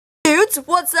mates,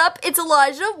 what's up? It's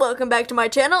Elijah. Welcome back to my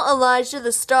channel, Elijia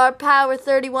the Star Power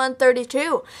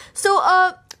 3132. So,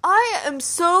 I am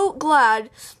so glad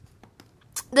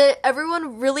that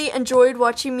everyone really enjoyed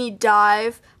watching me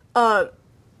dive,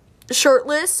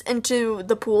 shirtless into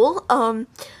the pool. Oh,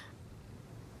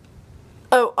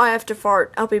 I have to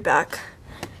fart. I'll be back.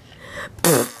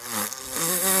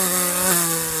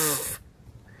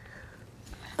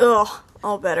 Ugh,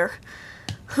 all better.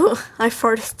 I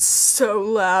farted so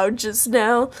loud just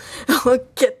now.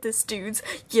 Get this, dudes.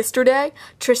 Yesterday,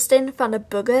 Tristan found a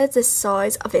booger the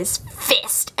size of his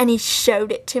fist, and he showed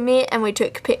it to me, and we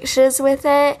took pictures with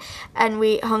it, and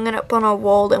we hung it up on our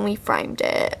wall, and we framed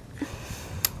it.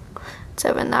 It's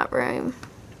over in that room.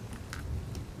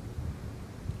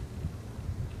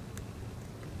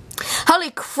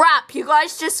 Holy crap, you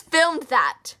guys just filmed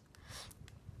that!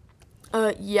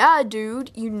 Yeah,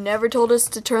 dude, you never told us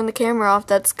to turn the camera off.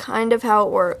 That's kind of how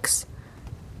it works.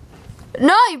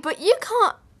 No, but you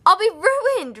can't. I'll be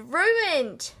ruined.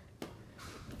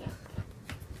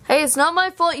 Hey, it's not my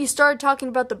fault you started talking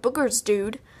about the boogers,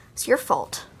 dude. It's your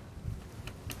fault.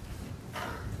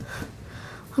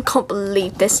 I can't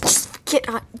believe this. Just forget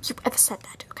you ever said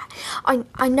that, okay?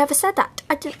 I never said that.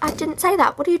 I didn't say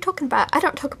that. What are you talking about? I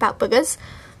don't talk about boogers.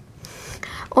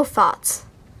 Or farts.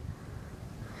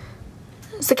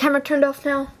 Is the camera turned off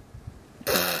now?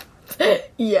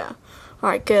 Yeah.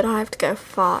 Alright, good. I have to go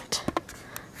fart.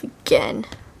 Again.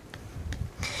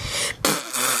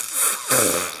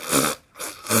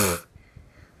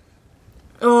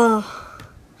 Oh.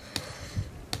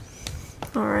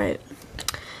 Alright.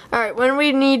 Alright, when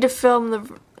we need to film the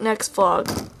next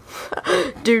vlog?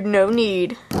 Dude, no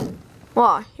need.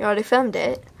 Why? You already filmed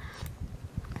it?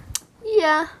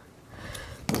 Yeah.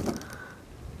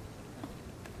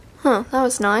 Huh, that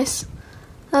was nice.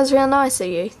 That was real nice of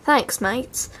you. Thanks,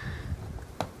 mates.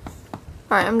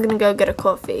 Alright, I'm gonna go get a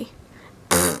coffee.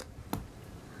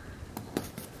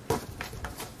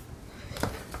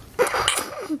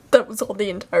 That was all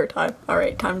the entire time.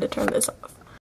 Alright, time to turn this off.